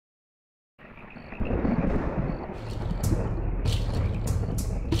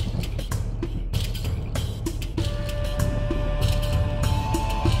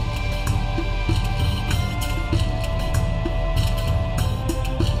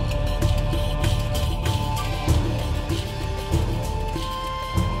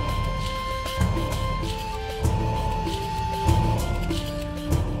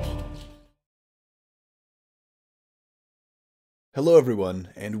Hello everyone,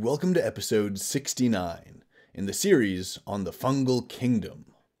 and welcome to episode 69 in the series on the fungal kingdom.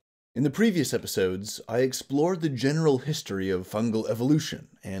 In the previous episodes, I explored the general history of fungal evolution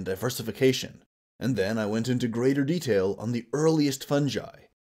and diversification, and then I went into greater detail on the earliest fungi,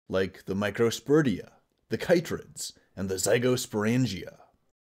 like the Microsporidia, the chytrids, and the Zygosporangia.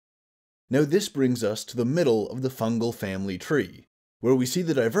 Now this brings us to the middle of the fungal family tree, where we see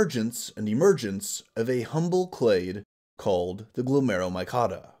the divergence and emergence of a humble clade called the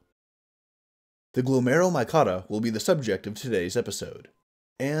Glomeromycota. The Glomeromycota will be the subject of today's episode.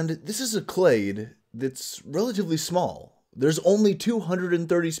 And this is a clade that's relatively small. There's only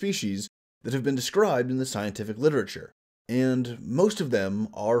 230 species that have been described in the scientific literature, and most of them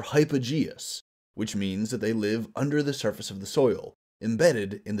are hypogeous, which means that they live under the surface of the soil,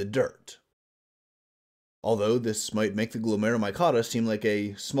 embedded in the dirt. Although this might make the Glomeromycota seem like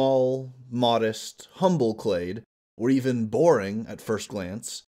a small, modest, humble clade, or even boring at first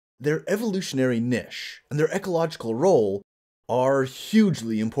glance, their evolutionary niche and their ecological role are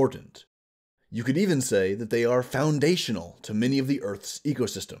hugely important. You could even say that they are foundational to many of the Earth's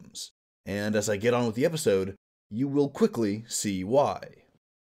ecosystems, and as I get on with the episode, you will quickly see why.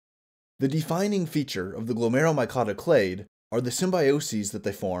 The defining feature of the Glomeromycota clade are the symbioses that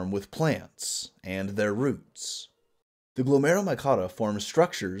they form with plants and their roots. The Glomeromycota form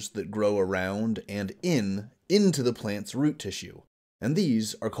structures that grow around and into the plant's root tissue, and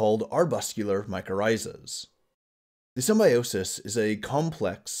these are called arbuscular mycorrhizas. The symbiosis is a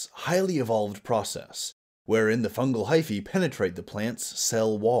complex, highly evolved process, wherein the fungal hyphae penetrate the plant's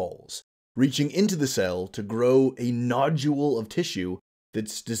cell walls, reaching into the cell to grow a nodule of tissue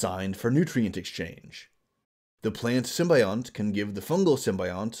that's designed for nutrient exchange. The plant symbiont can give the fungal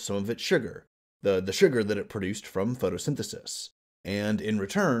symbiont some of its sugar, the sugar that it produced from photosynthesis, and in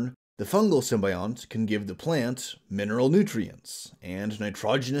return, the fungal symbiont can give the plant mineral nutrients, and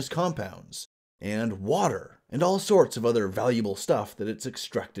nitrogenous compounds, and water, and all sorts of other valuable stuff that it's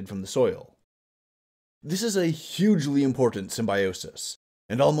extracted from the soil. This is a hugely important symbiosis,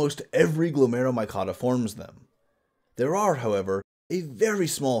 and almost every Glomeromycota forms them. There are, however, a very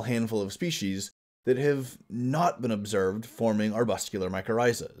small handful of species that have not been observed forming arbuscular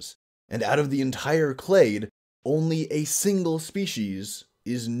mycorrhizas, and out of the entire clade, only a single species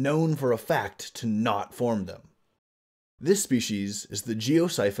is known for a fact to not form them. This species is the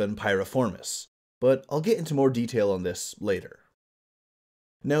Geosiphon pyriformis, but I'll get into more detail on this later.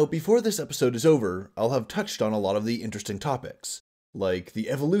 Now, before this episode is over, I'll have touched on a lot of the interesting topics, like the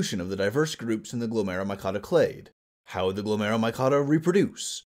evolution of the diverse groups in the Glomeromycota clade, how the Glomeromycota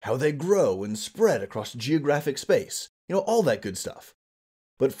reproduce, how they grow and spread across geographic space, all that good stuff.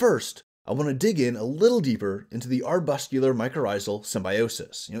 But first, I want to dig in a little deeper into the arbuscular mycorrhizal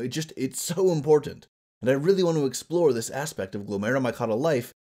symbiosis. It's so important, and I really want to explore this aspect of Glomeromycota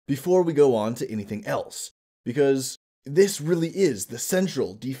life before we go on to anything else, because this really is the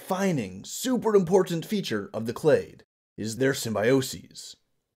central, defining, super important feature of the clade, is their symbioses.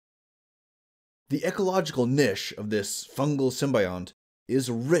 The ecological niche of this fungal symbiont is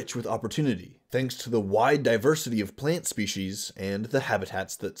rich with opportunity, thanks to the wide diversity of plant species and the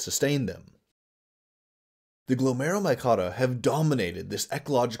habitats that sustain them. The Glomeromycota have dominated this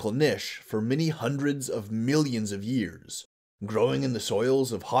ecological niche for many hundreds of millions of years, growing in the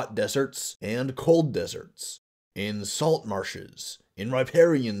soils of hot deserts and cold deserts, in salt marshes, in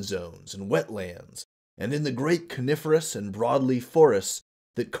riparian zones and wetlands, and in the great coniferous and broadleaf forests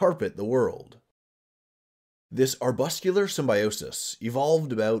that carpet the world. This arbuscular symbiosis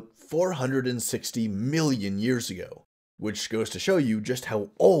evolved about 460 million years ago, which goes to show you just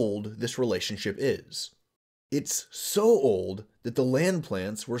how old this relationship is. It's so old that the land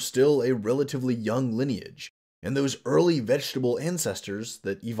plants were still a relatively young lineage, and those early vegetable ancestors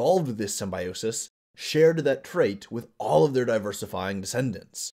that evolved this symbiosis shared that trait with all of their diversifying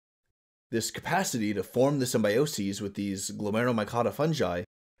descendants. This capacity to form the symbioses with these Glomeromycota fungi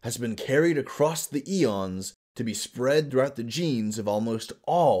has been carried across the eons to be spread throughout the genes of almost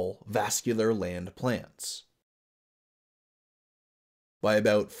all vascular land plants. By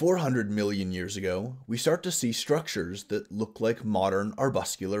about 400 million years ago, we start to see structures that look like modern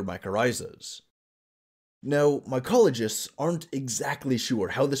arbuscular mycorrhizas. Now, mycologists aren't exactly sure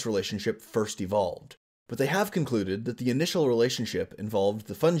how this relationship first evolved, but they have concluded that the initial relationship involved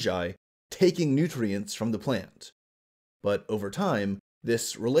the fungi taking nutrients from the plant. But over time,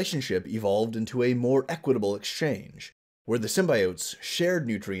 this relationship evolved into a more equitable exchange, where the symbiotes shared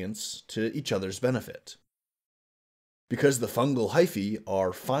nutrients to each other's benefit. Because the fungal hyphae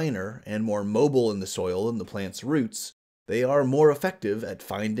are finer and more mobile in the soil than the plant's roots, they are more effective at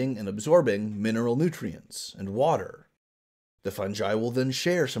finding and absorbing mineral nutrients and water. The fungi will then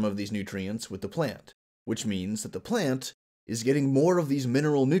share some of these nutrients with the plant, which means that the plant is getting more of these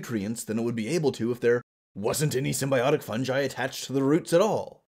mineral nutrients than it would be able to if there wasn't any symbiotic fungi attached to the roots at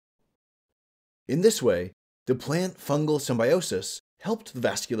all. In this way, the plant-fungal symbiosis helped the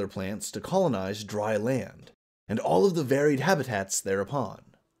vascular plants to colonize dry land, and all of the varied habitats thereupon.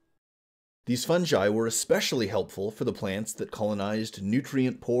 These fungi were especially helpful for the plants that colonized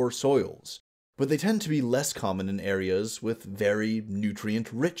nutrient-poor soils, but they tend to be less common in areas with very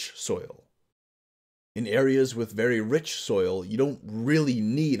nutrient-rich soil. In areas with very rich soil, you don't really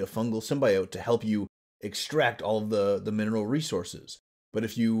need a fungal symbiote to help you extract all of the mineral resources. But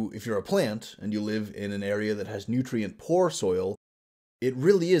if you're a plant and you live in an area that has nutrient-poor soil, it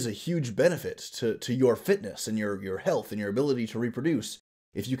really is a huge benefit to your fitness and your health and your ability to reproduce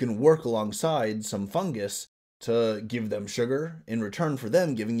if you can work alongside some fungus to give them sugar in return for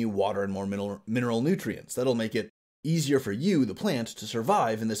them giving you water and more mineral nutrients. That'll make it easier for you, the plant, to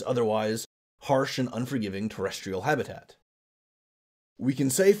survive in this otherwise harsh and unforgiving terrestrial habitat. We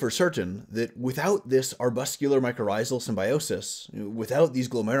can say for certain that without this arbuscular mycorrhizal symbiosis, without these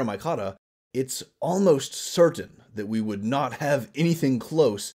Glomeromycota, it's almost certain that we would not have anything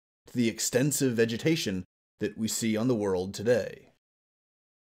close to the extensive vegetation that we see on the world today.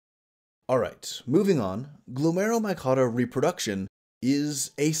 Alright, moving on, Glomeromycota reproduction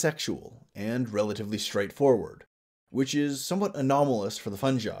is asexual and relatively straightforward, which is somewhat anomalous for the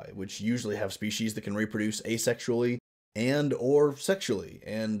fungi, which usually have species that can reproduce asexually and or sexually,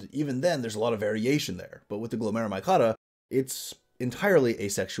 and even then there's a lot of variation there. But with the Glomeromycota, it's entirely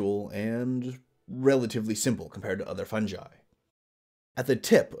asexual and relatively simple compared to other fungi. At the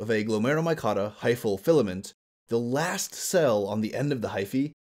tip of a Glomeromycota hyphal filament, the last cell on the end of the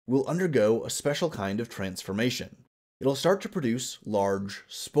hyphae will undergo a special kind of transformation. It'll start to produce large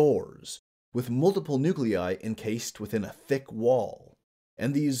spores, with multiple nuclei encased within a thick wall.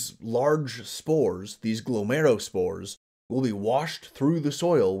 And these large spores, these glomerospores, will be washed through the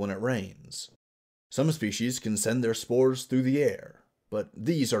soil when it rains. Some species can send their spores through the air, but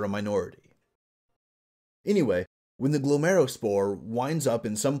these are a minority. Anyway, when the glomerospore winds up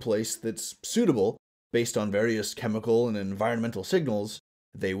in some place that's suitable, based on various chemical and environmental signals,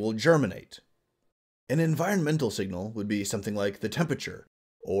 they will germinate. An environmental signal would be something like the temperature,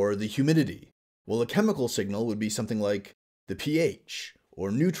 or the humidity, while a chemical signal would be something like the pH,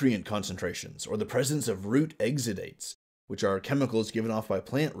 or nutrient concentrations, or the presence of root exudates, which are chemicals given off by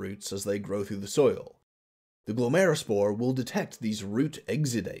plant roots as they grow through the soil. The glomerospore will detect these root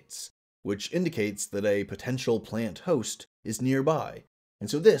exudates, which indicates that a potential plant host is nearby, and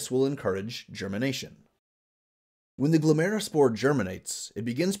so this will encourage germination. When the glomerospore germinates, it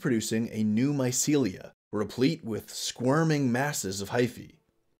begins producing a new mycelia, replete with squirming masses of hyphae.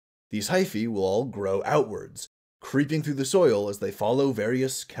 These hyphae will all grow outwards, creeping through the soil as they follow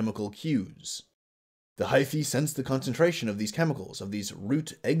various chemical cues. The hyphae sense the concentration of these chemicals, of these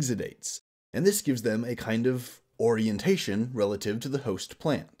root exudates, and this gives them a kind of orientation relative to the host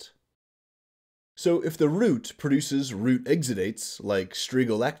plant. So if the root produces root exudates, like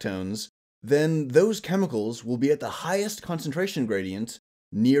strigolactones, then those chemicals will be at the highest concentration gradient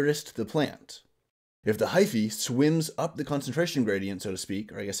nearest the plant. If the hyphae swims up the concentration gradient, so to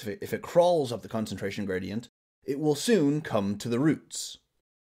speak, or I guess if it crawls up the concentration gradient, it will soon come to the roots.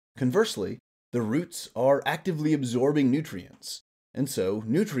 Conversely, the roots are actively absorbing nutrients, and so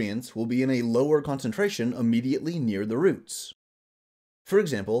nutrients will be in a lower concentration immediately near the roots. For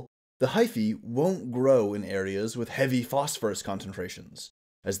example, the hyphae won't grow in areas with heavy phosphorus concentrations,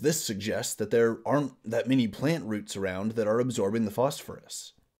 as this suggests that there aren't that many plant roots around that are absorbing the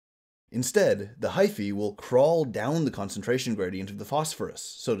phosphorus. Instead, the hyphae will crawl down the concentration gradient of the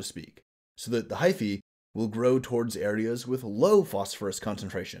phosphorus, so to speak, so that the hyphae will grow towards areas with low phosphorus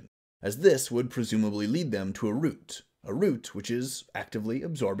concentration, as this would presumably lead them to a root which is actively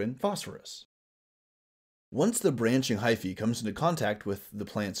absorbing phosphorus. Once the branching hyphae comes into contact with the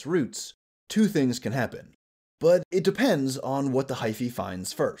plant's roots, two things can happen. But it depends on what the hyphae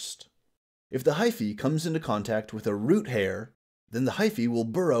finds first. If the hyphae comes into contact with a root hair, then the hyphae will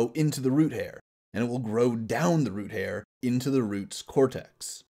burrow into the root hair, and it will grow down the root hair into the root's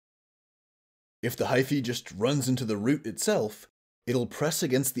cortex. If the hyphae just runs into the root itself, it'll press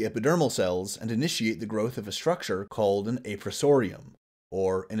against the epidermal cells and initiate the growth of a structure called an aprosorium,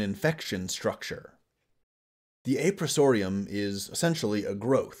 or an infection structure. The aprosorium is essentially a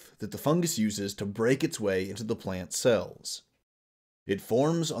growth that the fungus uses to break its way into the plant cells. It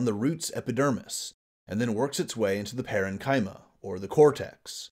forms on the root's epidermis, and then works its way into the parenchyma, or the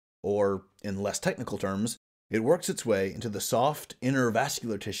cortex, or, in less technical terms, it works its way into the soft inner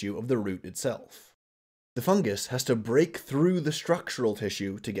vascular tissue of the root itself. The fungus has to break through the structural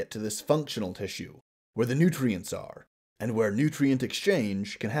tissue to get to this functional tissue, where the nutrients are, and where nutrient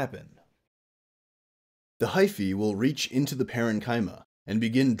exchange can happen. The hyphae will reach into the parenchyma and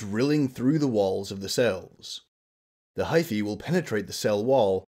begin drilling through the walls of the cells. The hyphae will penetrate the cell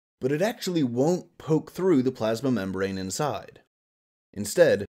wall, but it actually won't poke through the plasma membrane inside.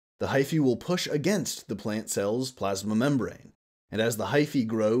 Instead, the hyphae will push against the plant cell's plasma membrane, and as the hyphae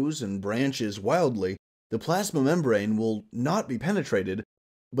grows and branches wildly, the plasma membrane will not be penetrated,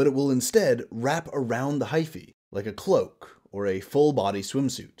 but it will instead wrap around the hyphae like a cloak or a full-body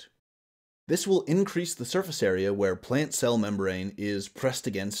swimsuit. This will increase the surface area where plant cell membrane is pressed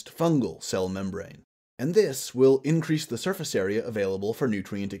against fungal cell membrane, and this will increase the surface area available for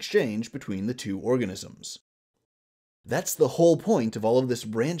nutrient exchange between the two organisms. That's the whole point of all of this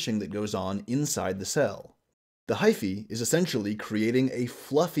branching that goes on inside the cell. The hyphae is essentially creating a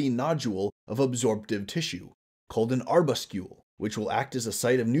fluffy nodule of absorptive tissue, called an arbuscule, which will act as a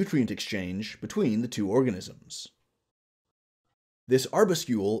site of nutrient exchange between the two organisms. This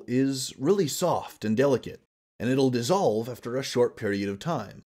arbuscule is really soft and delicate, and it'll dissolve after a short period of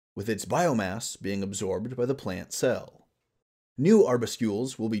time, with its biomass being absorbed by the plant cell. New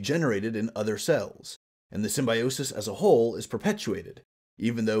arbuscules will be generated in other cells, and the symbiosis as a whole is perpetuated,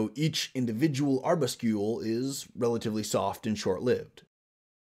 even though each individual arbuscule is relatively soft and short-lived.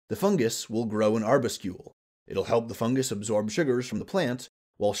 The fungus will grow an arbuscule. It'll help the fungus absorb sugars from the plant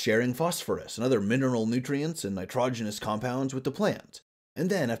while sharing phosphorus and other mineral nutrients and nitrogenous compounds with the plant. And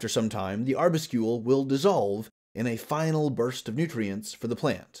then, after some time, the arbuscule will dissolve in a final burst of nutrients for the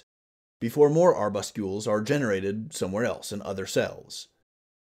plant, before more arbuscules are generated somewhere else in other cells.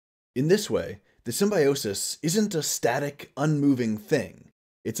 In this way, the symbiosis isn't a static, unmoving thing.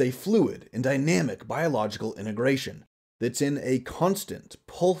 It's a fluid and dynamic biological integration that's in a constant,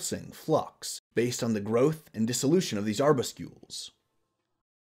 pulsing flux based on the growth and dissolution of these arbuscules.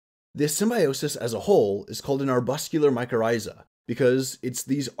 This symbiosis as a whole is called an arbuscular mycorrhiza because it's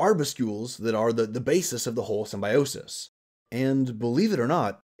these arbuscules that are the basis of the whole symbiosis. And believe it or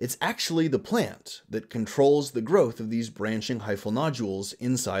not, it's actually the plant that controls the growth of these branching hyphal nodules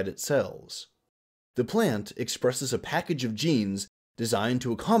inside its cells. The plant expresses a package of genes designed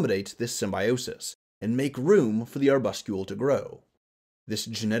to accommodate this symbiosis and make room for the arbuscule to grow. This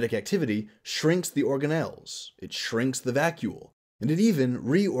genetic activity shrinks the organelles, it shrinks the vacuole, and it even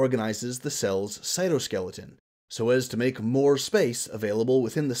reorganizes the cell's cytoskeleton so as to make more space available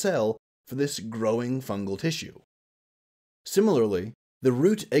within the cell for this growing fungal tissue. Similarly, the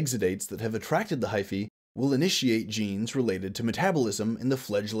root exudates that have attracted the hyphae will initiate genes related to metabolism in the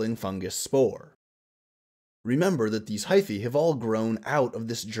fledgling fungus spore. Remember that these hyphae have all grown out of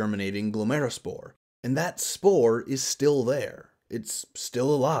this germinating glomerospore, and that spore is still there. It's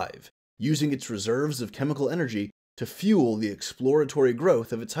still alive, using its reserves of chemical energy to fuel the exploratory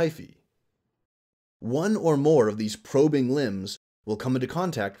growth of its hyphae. One or more of these probing limbs will come into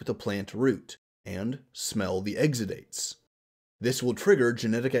contact with the plant root and smell the exudates. This will trigger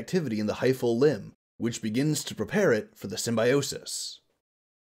genetic activity in the hyphal limb, which begins to prepare it for the symbiosis.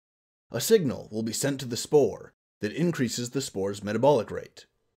 A signal will be sent to the spore that increases the spore's metabolic rate.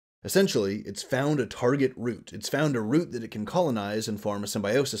 Essentially, it's found a target root. It's found a root that it can colonize and form a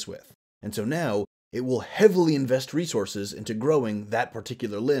symbiosis with, and so now it will heavily invest resources into growing that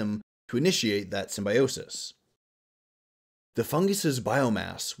particular limb to initiate that symbiosis. The fungus's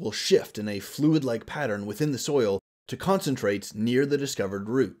biomass will shift in a fluid-like pattern within the soil to concentrate near the discovered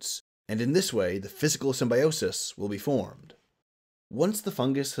roots, and in this way the physical symbiosis will be formed. Once the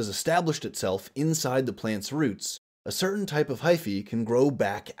fungus has established itself inside the plant's roots, a certain type of hyphae can grow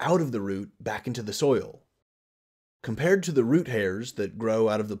back out of the root back into the soil. Compared to the root hairs that grow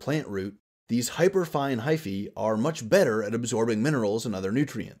out of the plant root, these hyperfine hyphae are much better at absorbing minerals and other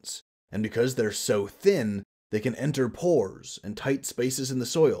nutrients, and because they're so thin, they can enter pores and tight spaces in the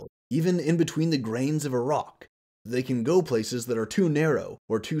soil, even in between the grains of a rock. They can go places that are too narrow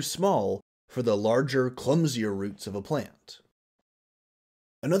or too small for the larger, clumsier roots of a plant.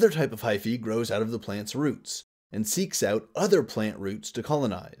 Another type of hyphae grows out of the plant's roots and seeks out other plant roots to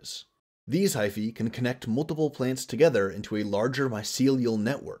colonize. These hyphae can connect multiple plants together into a larger mycelial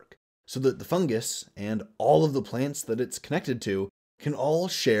network, so that the fungus and all of the plants that it's connected to can all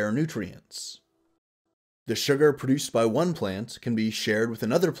share nutrients. The sugar produced by one plant can be shared with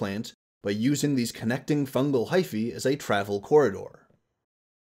another plant by using these connecting fungal hyphae as a travel corridor.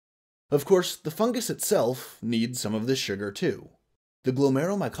 Of course, the fungus itself needs some of this sugar too. The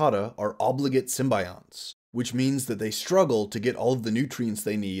Glomeromycota are obligate symbionts, which means that they struggle to get all of the nutrients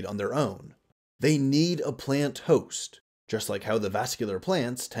they need on their own. They need a plant host, just like how the vascular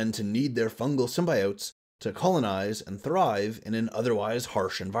plants tend to need their fungal symbiotes to colonize and thrive in an otherwise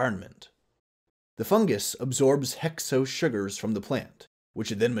harsh environment. The fungus absorbs hexose sugars from the plant,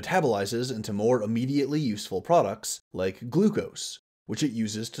 which it then metabolizes into more immediately useful products like glucose, which it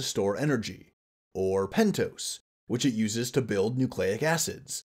uses to store energy, or pentose, which it uses to build nucleic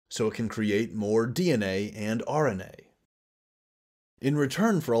acids, so it can create more DNA and RNA. In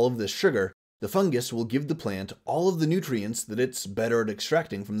return for all of this sugar, the fungus will give the plant all of the nutrients that it's better at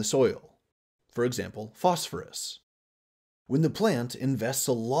extracting from the soil. For example, phosphorus. When the plant invests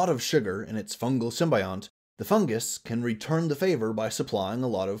a lot of sugar in its fungal symbiont, the fungus can return the favor by supplying a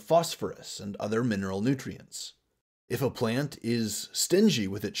lot of phosphorus and other mineral nutrients. If a plant is stingy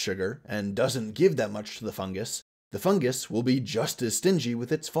with its sugar and doesn't give that much to the fungus will be just as stingy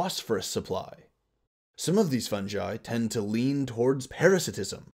with its phosphorus supply. Some of these fungi tend to lean towards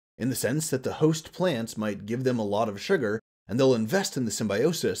parasitism, in the sense that the host plants might give them a lot of sugar and they'll invest in the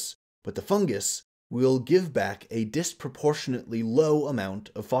symbiosis, but the fungus will give back a disproportionately low amount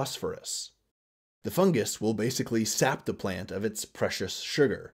of phosphorus. The fungus will basically sap the plant of its precious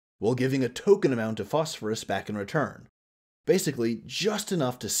sugar, while giving a token amount of phosphorus back in return. Basically, just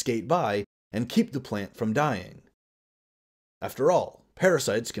enough to skate by and keep the plant from dying. After all,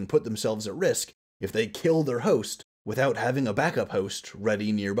 parasites can put themselves at risk if they kill their host without having a backup host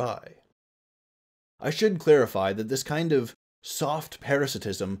ready nearby. I should clarify that this kind of soft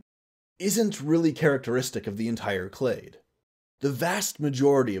parasitism isn't really characteristic of the entire clade. The vast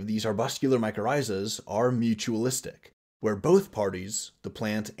majority of these arbuscular mycorrhizas are mutualistic, where both parties, the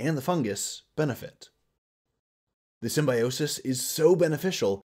plant and the fungus, benefit. The symbiosis is so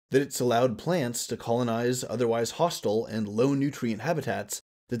beneficial that it's allowed plants to colonize otherwise hostile and low-nutrient habitats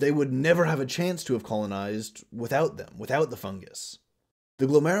that they would never have a chance to have colonized without them, without the fungus. The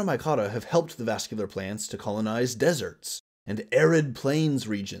Glomeromycota have helped the vascular plants to colonize deserts and arid plains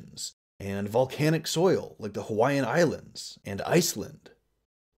regions, and volcanic soil like the Hawaiian Islands and Iceland.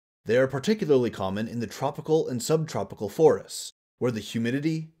 They are particularly common in the tropical and subtropical forests, where the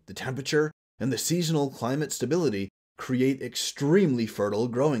humidity, the temperature, and the seasonal climate stability create extremely fertile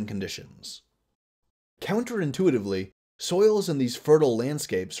growing conditions. Counterintuitively, soils in these fertile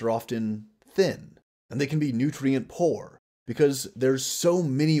landscapes are often thin, and they can be nutrient poor, because there's so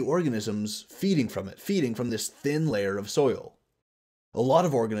many organisms feeding from this thin layer of soil. A lot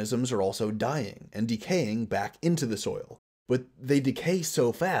of organisms are also dying and decaying back into the soil, but they decay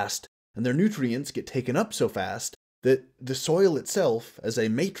so fast, and their nutrients get taken up so fast, that the soil itself, as a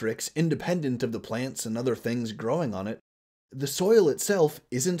matrix independent of the plants and other things growing on it, the soil itself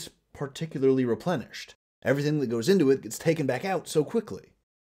isn't particularly replenished. Everything that goes into it gets taken back out so quickly.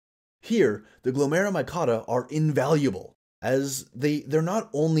 Here, the Glomeromycota are invaluable, as they're not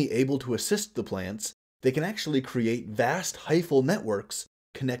only able to assist the plants, they can actually create vast hyphal networks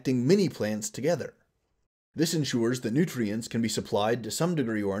connecting many plants together. This ensures that nutrients can be supplied to some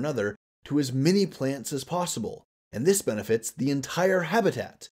degree or another to as many plants as possible, and this benefits the entire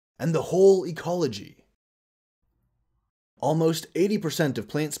habitat and the whole ecology. Almost 80% of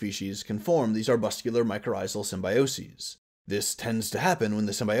plant species can form these arbuscular mycorrhizal symbioses. This tends to happen when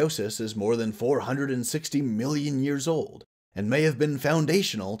the symbiosis is more than 460 million years old, and may have been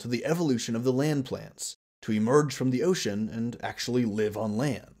foundational to the evolution of the land plants, to emerge from the ocean and actually live on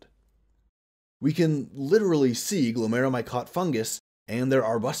land. We can literally see Glomeromycota fungus and their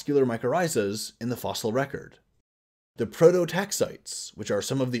arbuscular mycorrhizas in the fossil record. The prototaxites, which are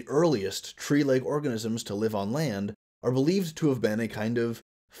some of the earliest tree-like organisms to live on land, are believed to have been a kind of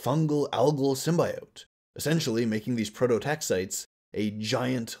fungal algal symbiote, essentially making these prototaxites a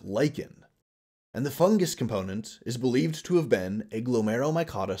giant lichen. And the fungus component is believed to have been a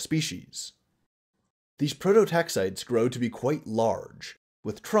Glomeromycota species. These prototaxites grow to be quite large,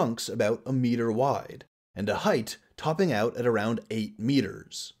 with trunks about 1 meter wide, and a height topping out at around 8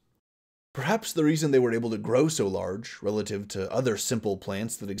 meters. Perhaps the reason they were able to grow so large, relative to other simple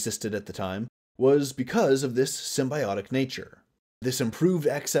plants that existed at the time, was because of this symbiotic nature. This improved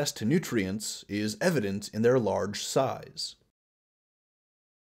access to nutrients is evident in their large size.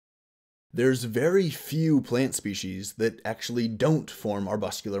 There's very few plant species that actually don't form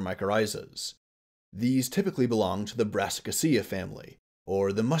arbuscular mycorrhizas. These typically belong to the Brassicaceae family,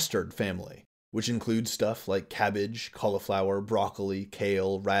 or the mustard family, which includes stuff like cabbage, cauliflower, broccoli,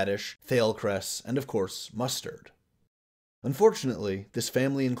 kale, radish, thale cress, and of course, mustard. Unfortunately, this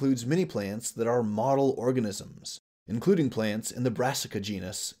family includes many plants that are model organisms, including plants in the Brassica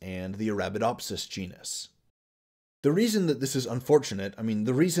genus and the Arabidopsis genus. The reason that this is unfortunate,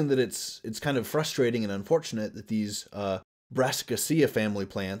 the reason that it's kind of frustrating and unfortunate that these Brassicaceae family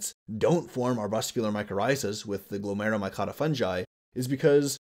plants don't form arbuscular mycorrhizas with the Glomeromycota fungi is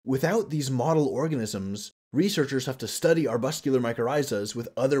because Without these model organisms, researchers have to study arbuscular mycorrhizas with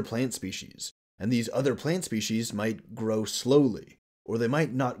other plant species, and these other plant species might grow slowly, or they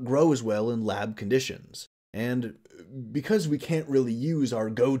might not grow as well in lab conditions. And because we can't really use our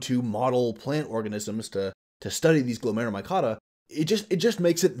go-to model plant organisms to study these Glomeromycota, it just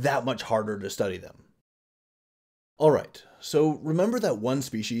makes it that much harder to study them. Alright, so remember that one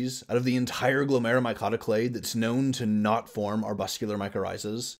species out of the entire Glomeromycota clade that's known to not form arbuscular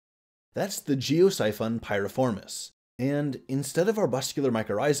mycorrhizas? That's the Geosiphon pyriformis, and instead of arbuscular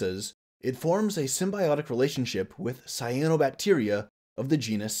mycorrhizas, it forms a symbiotic relationship with cyanobacteria of the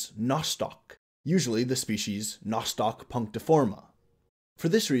genus Nostoc, usually the species Nostoc punctiforma. For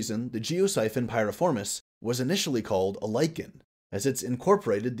this reason, the Geosiphon pyriformis was initially called a lichen, as it's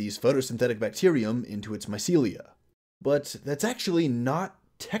incorporated these photosynthetic bacterium into its mycelia. But that's actually not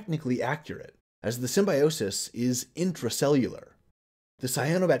technically accurate, as the symbiosis is intracellular. The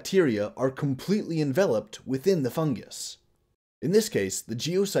cyanobacteria are completely enveloped within the fungus. In this case, the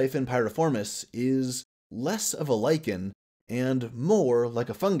Geosiphon pyriformis is less of a lichen and more like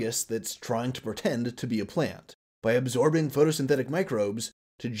a fungus that's trying to pretend to be a plant by absorbing photosynthetic microbes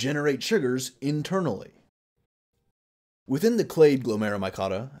to generate sugars internally. Within the clade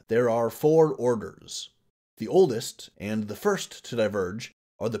Glomeromycota, there are 4 orders. The oldest, and the first to diverge,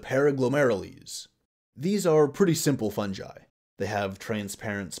 are the Paraglomerales. These are pretty simple fungi. They have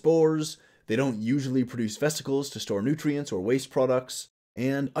transparent spores, they don't usually produce vesicles to store nutrients or waste products,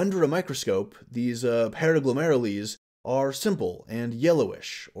 and under a microscope, these Paraglomerales are simple and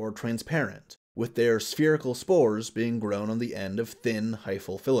yellowish or transparent, with their spherical spores being grown on the end of thin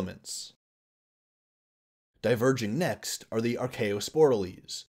hyphal filaments. Diverging next are the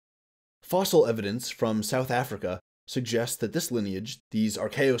Archaeosporales. Fossil evidence from South Africa suggests that this lineage, these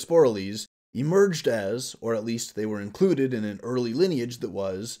Archaeosporales, emerged as, or at least they were included in an early lineage that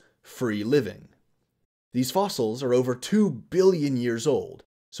was, free living. These fossils are over 2 billion years old,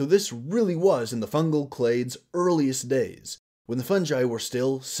 so this really was in the fungal clade's earliest days, when the fungi were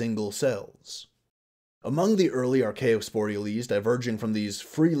still single cells. Among the early Archaeosporales diverging from these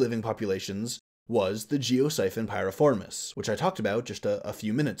free-living populations was the Geosiphon pyriformis, which I talked about just a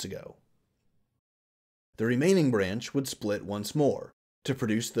few minutes ago. The remaining branch would split once more, to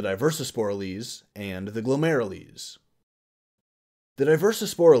produce the Diversosporales and the Glomerales. The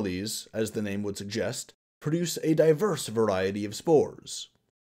Diversosporales, as the name would suggest, produce a diverse variety of spores.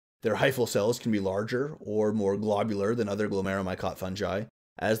 Their hyphal cells can be larger or more globular than other Glomeromycota fungi,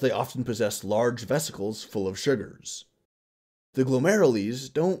 as they often possess large vesicles full of sugars. The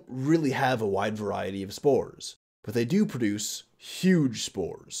Glomerales don't really have a wide variety of spores, but they do produce huge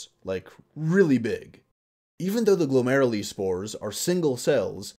spores, like really big. Even though the Glomerales spores are single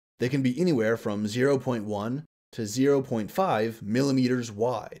cells, they can be anywhere from 0.1 to 0.5 millimeters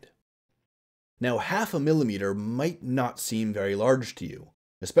wide. Now, half a millimeter might not seem very large to you,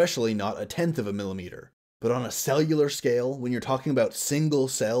 especially not 1/10 of a millimeter, but on a cellular scale, when you're talking about single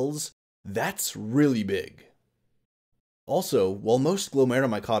cells, that's really big. Also, while most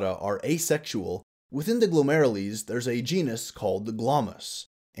Glomeromycota are asexual, within the Glomerales there's a genus called the Glomus,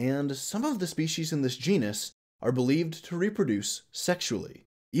 and some of the species in this genus are believed to reproduce sexually,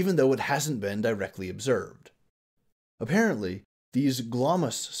 even though it hasn't been directly observed. Apparently, these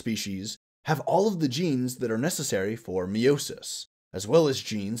Glomus species have all of the genes that are necessary for meiosis, as well as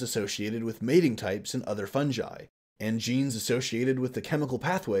genes associated with mating types in other fungi, and genes associated with the chemical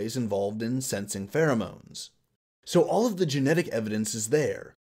pathways involved in sensing pheromones. So all of the genetic evidence is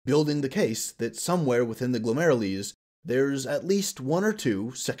there, building the case that somewhere within the Glomerales, there's at least 1 or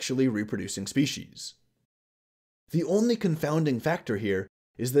 2 sexually reproducing species. The only confounding factor here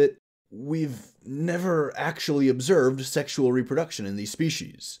is that we've never actually observed sexual reproduction in these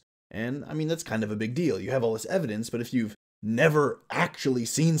species. And, I mean, that's kind of a big deal. You have all this evidence, but if you've never actually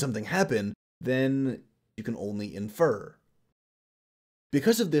seen something happen, then you can only infer.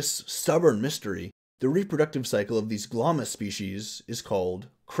 Because of this stubborn mystery, the reproductive cycle of these Glomus species is called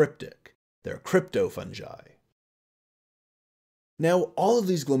cryptic. They're cryptofungi. Now, all of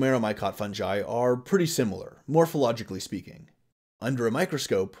these Glomeromycota fungi are pretty similar, morphologically speaking. Under a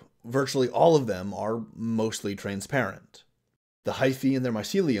microscope, virtually all of them are mostly transparent. The hyphae in their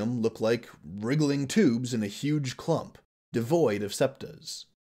mycelium look like wriggling tubes in a huge clump, devoid of septas.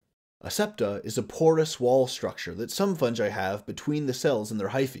 A septa is a porous wall structure that some fungi have between the cells in their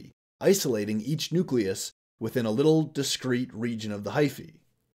hyphae, isolating each nucleus within a little discrete region of the hyphae.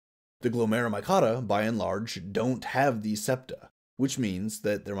 The Glomeromycota, by and large, don't have these septa, which means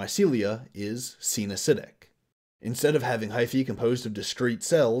that their mycelia is cenocytic. Instead of having hyphae composed of discrete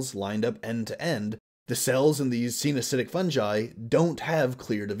cells lined up end to end, The cells in these cenocytic fungi don't have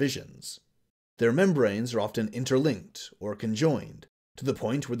clear divisions. Their membranes are often interlinked or conjoined, to the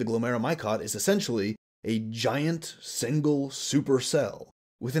point where the Glomeromycota is essentially a giant single supercell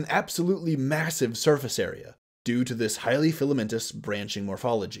with an absolutely massive surface area due to this highly filamentous branching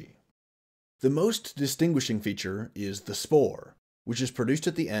morphology. The most distinguishing feature is the spore, which is produced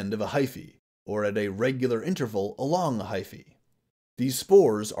at the end of a hyphae, or at a regular interval along a hyphae. These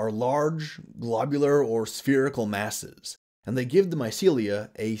spores are large, globular or spherical masses, and they give the mycelia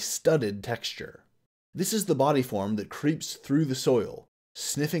a studded texture. This is the body form that creeps through the soil,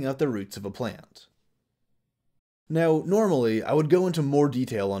 sniffing out the roots of a plant. Now, normally, I would go into more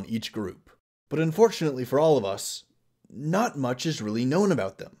detail on each group, but unfortunately for all of us, not much is really known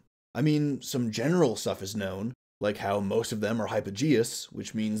about them. I mean, some general stuff is known, like how most of them are hypogeous,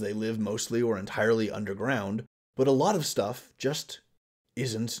 which means they live mostly or entirely underground, but a lot of stuff just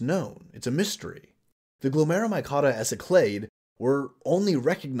isn't known. It's a mystery. The Glomeromycota as a clade were only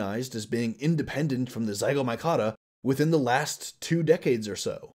recognized as being independent from the Zygomycota within the last 2 decades or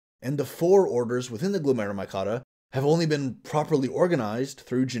so, and the 4 orders within the Glomeromycota have only been properly organized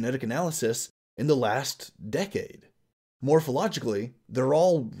through genetic analysis in the last decade. Morphologically, they're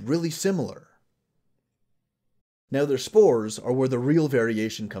all really similar. Now, their spores are where the real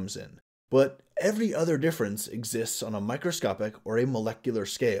variation comes in, but every other difference exists on a microscopic or a molecular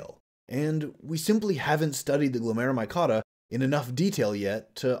scale, and we simply haven't studied the Glomeromycota in enough detail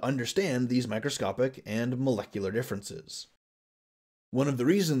yet to understand these microscopic and molecular differences. One of the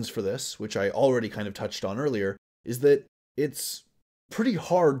reasons for this, which I already kind of touched on earlier, is that it's pretty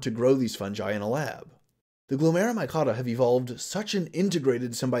hard to grow these fungi in a lab. The Glomeromycota have evolved such an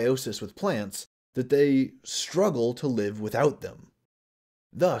integrated symbiosis with plants that they struggle to live without them.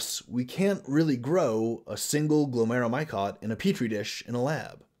 Thus, we can't really grow a single Glomeromycota in a petri dish in a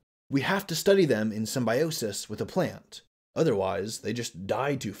lab. We have to study them in symbiosis with a plant, otherwise they just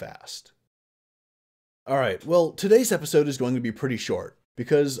die too fast. Alright, well, today's episode is going to be pretty short,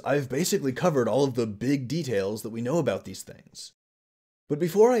 because I've basically covered all of the big details that we know about these things. But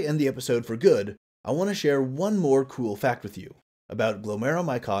before I end the episode for good, I want to share one more cool fact with you about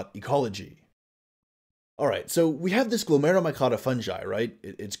Glomeromycota ecology. Alright, so we have this Glomeromycota fungi, right?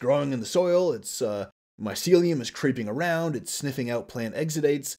 It's growing in the soil, its mycelium is creeping around, it's sniffing out plant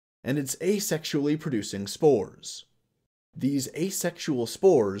exudates, and it's asexually producing spores. These asexual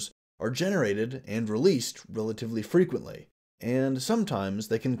spores are generated and released relatively frequently, and sometimes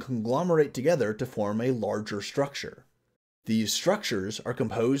they can conglomerate together to form a larger structure. These structures are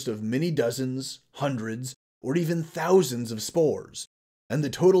composed of many dozens, hundreds, or even thousands of spores, and the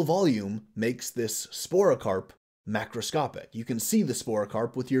total volume makes this sporocarp macroscopic. You can see the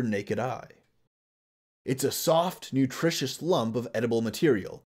sporocarp with your naked eye. It's a soft, nutritious lump of edible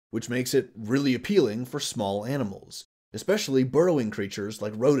material, which makes it really appealing for small animals, especially burrowing creatures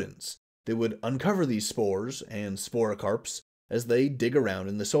like rodents. They would uncover these spores and sporocarps as they dig around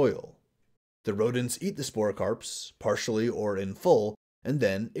in the soil. The rodents eat the sporocarps, partially or in full, and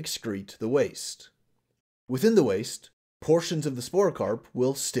then excrete the waste. Within the waste, portions of the sporocarp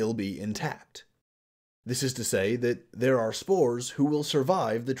will still be intact. This is to say that there are spores who will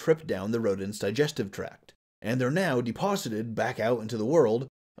survive the trip down the rodent's digestive tract, and they're now deposited back out into the world,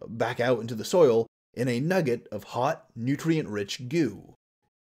 back out into the soil, in a nugget of hot, nutrient-rich goo.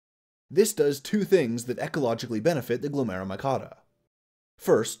 This does 2 things that ecologically benefit the Glomeromycota.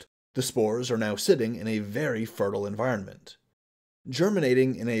 First, the spores are now sitting in a very fertile environment.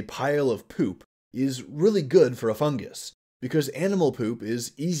 Germinating in a pile of poop is really good for a fungus, because animal poop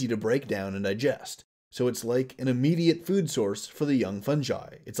is easy to break down and digest, so it's like an immediate food source for the young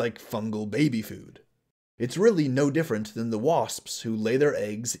fungi. It's like fungal baby food. It's really no different than the wasps who lay their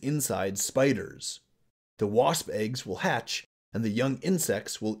eggs inside spiders. The wasp eggs will hatch, and the young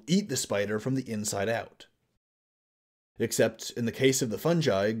insects will eat the spider from the inside out. Except in the case of the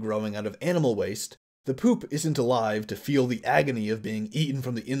fungi growing out of animal waste, the poop isn't alive to feel the agony of being eaten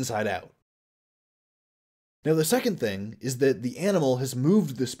from the inside out. Now, the second thing is that the animal has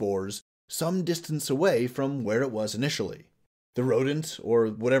moved the spores some distance away from where it was initially. The rodent, or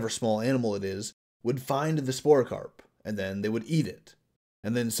whatever small animal it is, would find the sporocarp, and then they would eat it.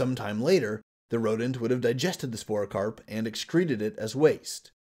 And then sometime later, the rodent would have digested the sporocarp and excreted it as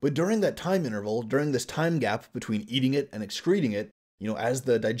waste. But during that time interval, during this time gap between eating it and excreting it, as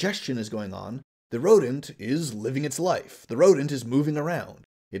the digestion is going on, the rodent is living its life. The rodent is moving around.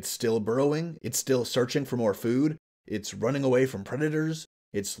 It's still burrowing, it's still searching for more food, it's running away from predators,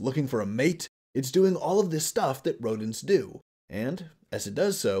 it's looking for a mate, it's doing all of this stuff that rodents do. And, as it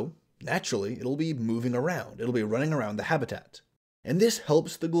does so, naturally, it'll be moving around, it'll be running around the habitat. And this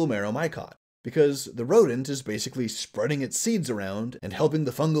helps the Glomeromycota, because the rodent is basically spreading its seeds around and helping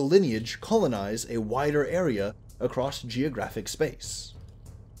the fungal lineage colonize a wider area across geographic space.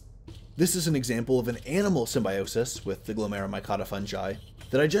 This is an example of an animal symbiosis with the Glomeromycota fungi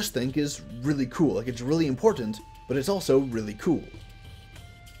that I just think is really cool. Like, it's really important, but it's also really cool.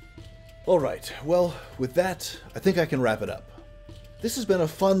 Alright, well, with that, I think I can wrap it up. This has been a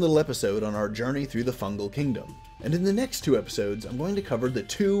fun little episode on our journey through the fungal kingdom, and in the next 2 episodes, I'm going to cover the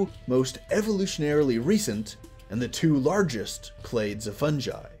 2 most evolutionarily recent and the 2 largest clades of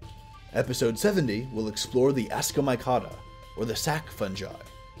fungi. Episode 70 will explore the Ascomycota, or the sac fungi,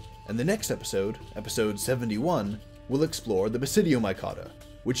 and the next episode, episode 71, will explore the Basidiomycota,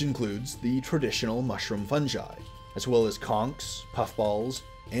 which includes the traditional mushroom fungi, as well as conchs, puffballs,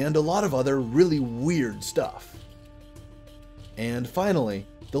 and a lot of other really weird stuff. And finally,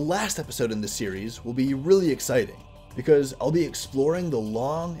 the last episode in this series will be really exciting, because I'll be exploring the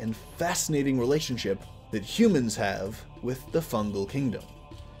long and fascinating relationship that humans have with the fungal kingdom.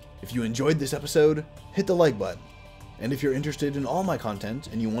 If you enjoyed this episode, hit the like button. And if you're interested in all my content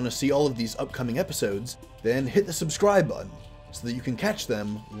and you want to see all of these upcoming episodes, then hit the subscribe button so that you can catch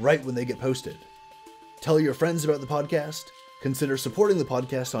them right when they get posted. Tell your friends about the podcast, consider supporting the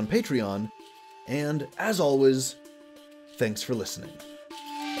podcast on Patreon, and as always, thanks for listening.